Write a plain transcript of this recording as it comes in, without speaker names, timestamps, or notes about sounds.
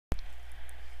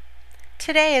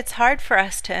Today, it's hard for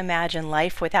us to imagine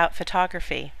life without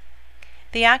photography.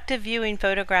 The act of viewing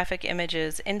photographic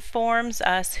images informs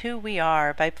us who we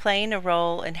are by playing a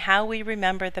role in how we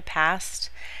remember the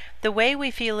past, the way we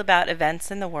feel about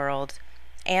events in the world,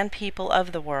 and people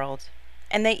of the world,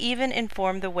 and they even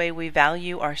inform the way we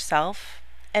value ourselves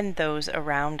and those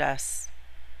around us.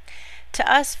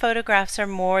 To us, photographs are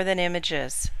more than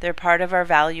images. They're part of our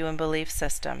value and belief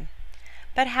system.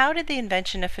 But how did the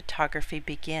invention of photography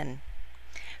begin?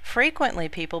 Frequently,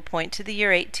 people point to the year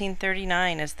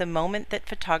 1839 as the moment that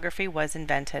photography was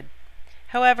invented.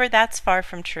 However, that's far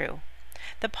from true.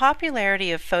 The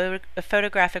popularity of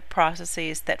photographic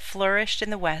processes that flourished in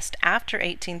the West after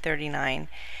 1839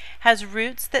 has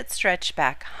roots that stretch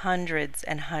back hundreds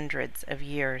and hundreds of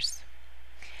years.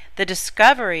 The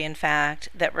discovery, in fact,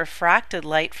 that refracted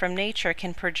light from nature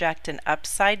can project an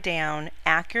upside-down,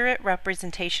 accurate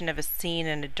representation of a scene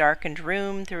in a darkened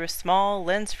room through a small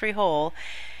lens-free hole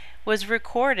was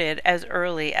recorded as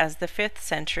early as the 5th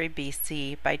century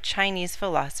BC by Chinese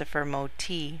philosopher Mo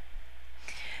Ti.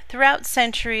 Throughout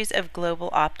centuries of global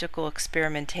optical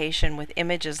experimentation with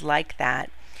images like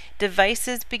that,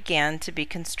 devices began to be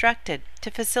constructed to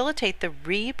facilitate the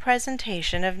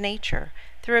representation of nature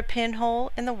through a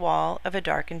pinhole in the wall of a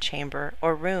darkened chamber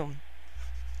or room.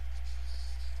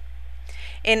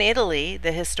 In Italy,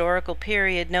 the historical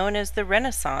period known as the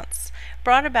Renaissance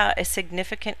brought about a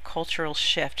significant cultural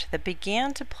shift that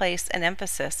began to place an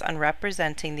emphasis on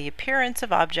representing the appearance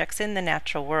of objects in the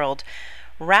natural world,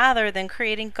 rather than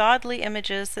creating godly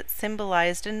images that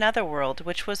symbolized another world,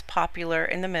 which was popular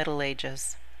in the Middle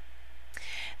Ages.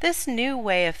 This new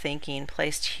way of thinking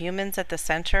placed humans at the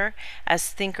center as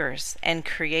thinkers and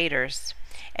creators,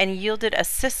 and yielded a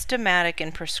systematic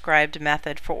and prescribed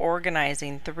method for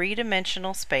organizing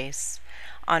three-dimensional space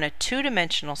on a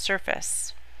two-dimensional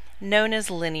surface, known as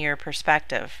linear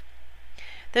perspective.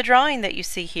 The drawing that you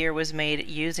see here was made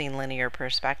using linear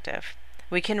perspective.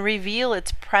 We can reveal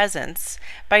its presence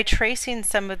by tracing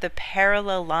some of the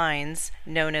parallel lines,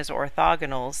 known as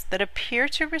orthogonals, that appear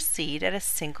to recede at a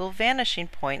single vanishing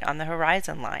point on the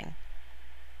horizon line.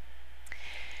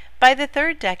 By the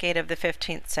third decade of the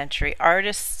 15th century,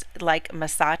 artists like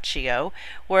Masaccio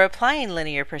were applying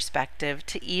linear perspective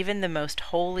to even the most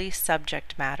holy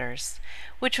subject matters,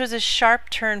 which was a sharp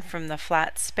turn from the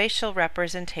flat spatial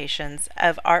representations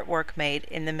of artwork made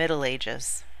in the Middle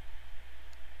Ages.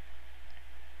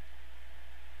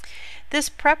 This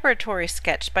preparatory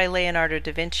sketch by Leonardo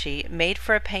da Vinci, made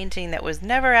for a painting that was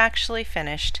never actually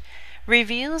finished,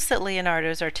 reveals that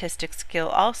Leonardo's artistic skill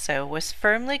also was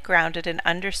firmly grounded in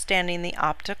understanding the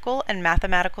optical and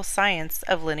mathematical science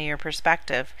of linear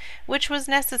perspective, which was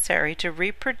necessary to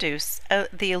reproduce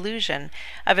the illusion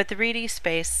of a 3D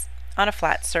space on a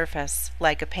flat surface,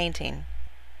 like a painting.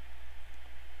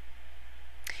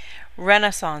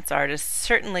 Renaissance artists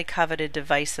certainly coveted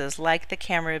devices like the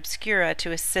camera obscura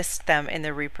to assist them in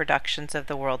the reproductions of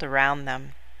the world around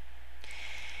them.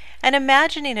 And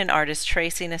imagining an artist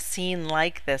tracing a scene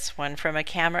like this one from a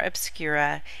camera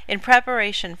obscura in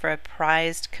preparation for a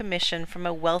prized commission from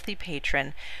a wealthy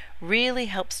patron really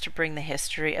helps to bring the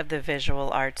history of the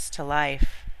visual arts to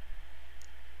life.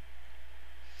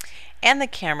 And the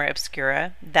camera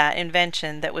obscura, that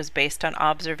invention that was based on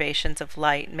observations of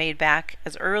light made back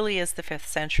as early as the 5th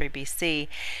century BC,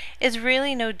 is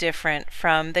really no different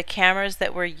from the cameras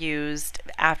that were used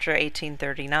after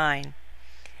 1839.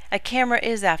 A camera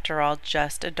is, after all,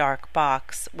 just a dark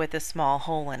box with a small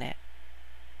hole in it.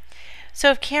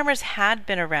 So if cameras had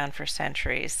been around for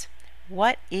centuries,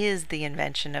 what is the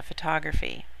invention of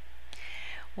photography?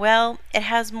 Well, it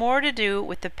has more to do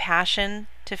with the passion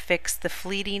to fix the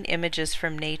fleeting images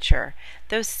from nature,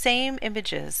 those same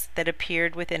images that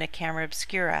appeared within a camera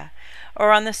obscura,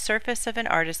 or on the surface of an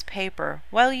artist's paper,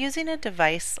 while using a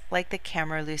device like the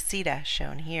camera lucida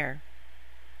shown here.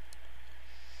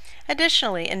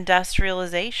 Additionally,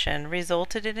 industrialization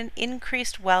resulted in an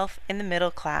increased wealth in the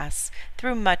middle class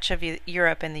through much of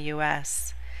Europe and the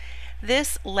US.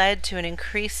 This led to an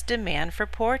increased demand for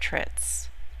portraits.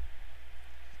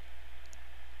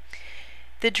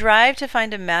 The drive to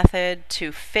find a method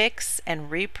to fix and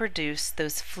reproduce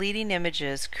those fleeting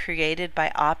images created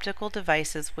by optical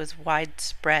devices was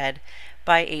widespread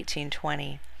by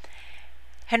 1820.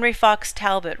 Henry Fox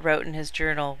Talbot wrote in his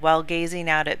journal, while gazing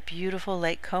out at beautiful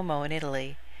Lake Como in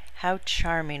Italy, "How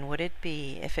charming would it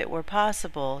be if it were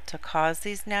possible to cause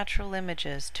these natural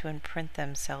images to imprint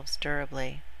themselves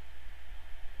durably."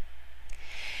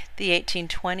 The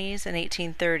 1820s and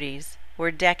 1830s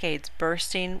were decades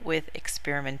bursting with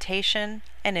experimentation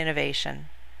and innovation.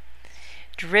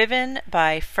 Driven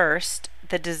by, first,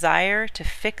 the desire to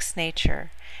fix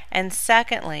nature, and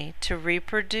secondly, to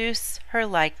reproduce her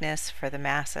likeness for the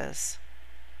masses.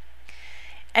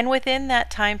 And within that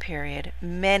time period,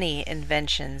 many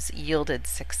inventions yielded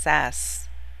success.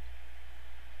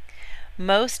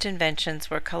 Most inventions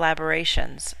were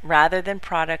collaborations rather than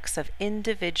products of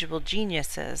individual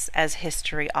geniuses, as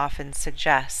history often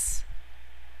suggests.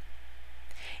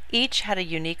 Each had a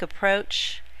unique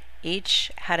approach,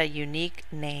 each had a unique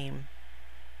name.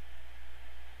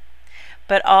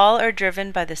 But all are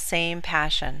driven by the same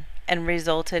passion and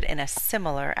resulted in a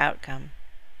similar outcome.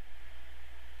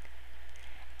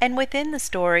 And within the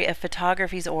story of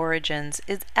photography's origins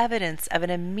is evidence of an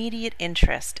immediate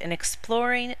interest in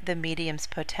exploring the medium's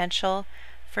potential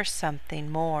for something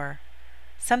more,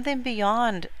 something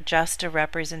beyond just a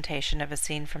representation of a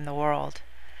scene from the world.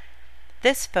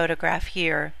 This photograph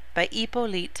here, by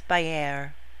Hippolyte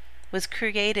Bayer, was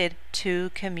created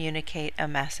to communicate a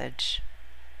message.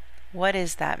 What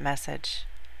is that message?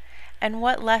 And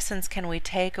what lessons can we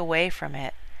take away from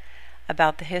it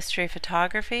about the history of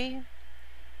photography,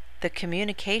 the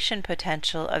communication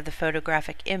potential of the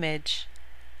photographic image,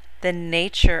 the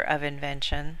nature of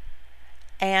invention,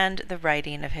 and the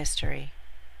writing of history?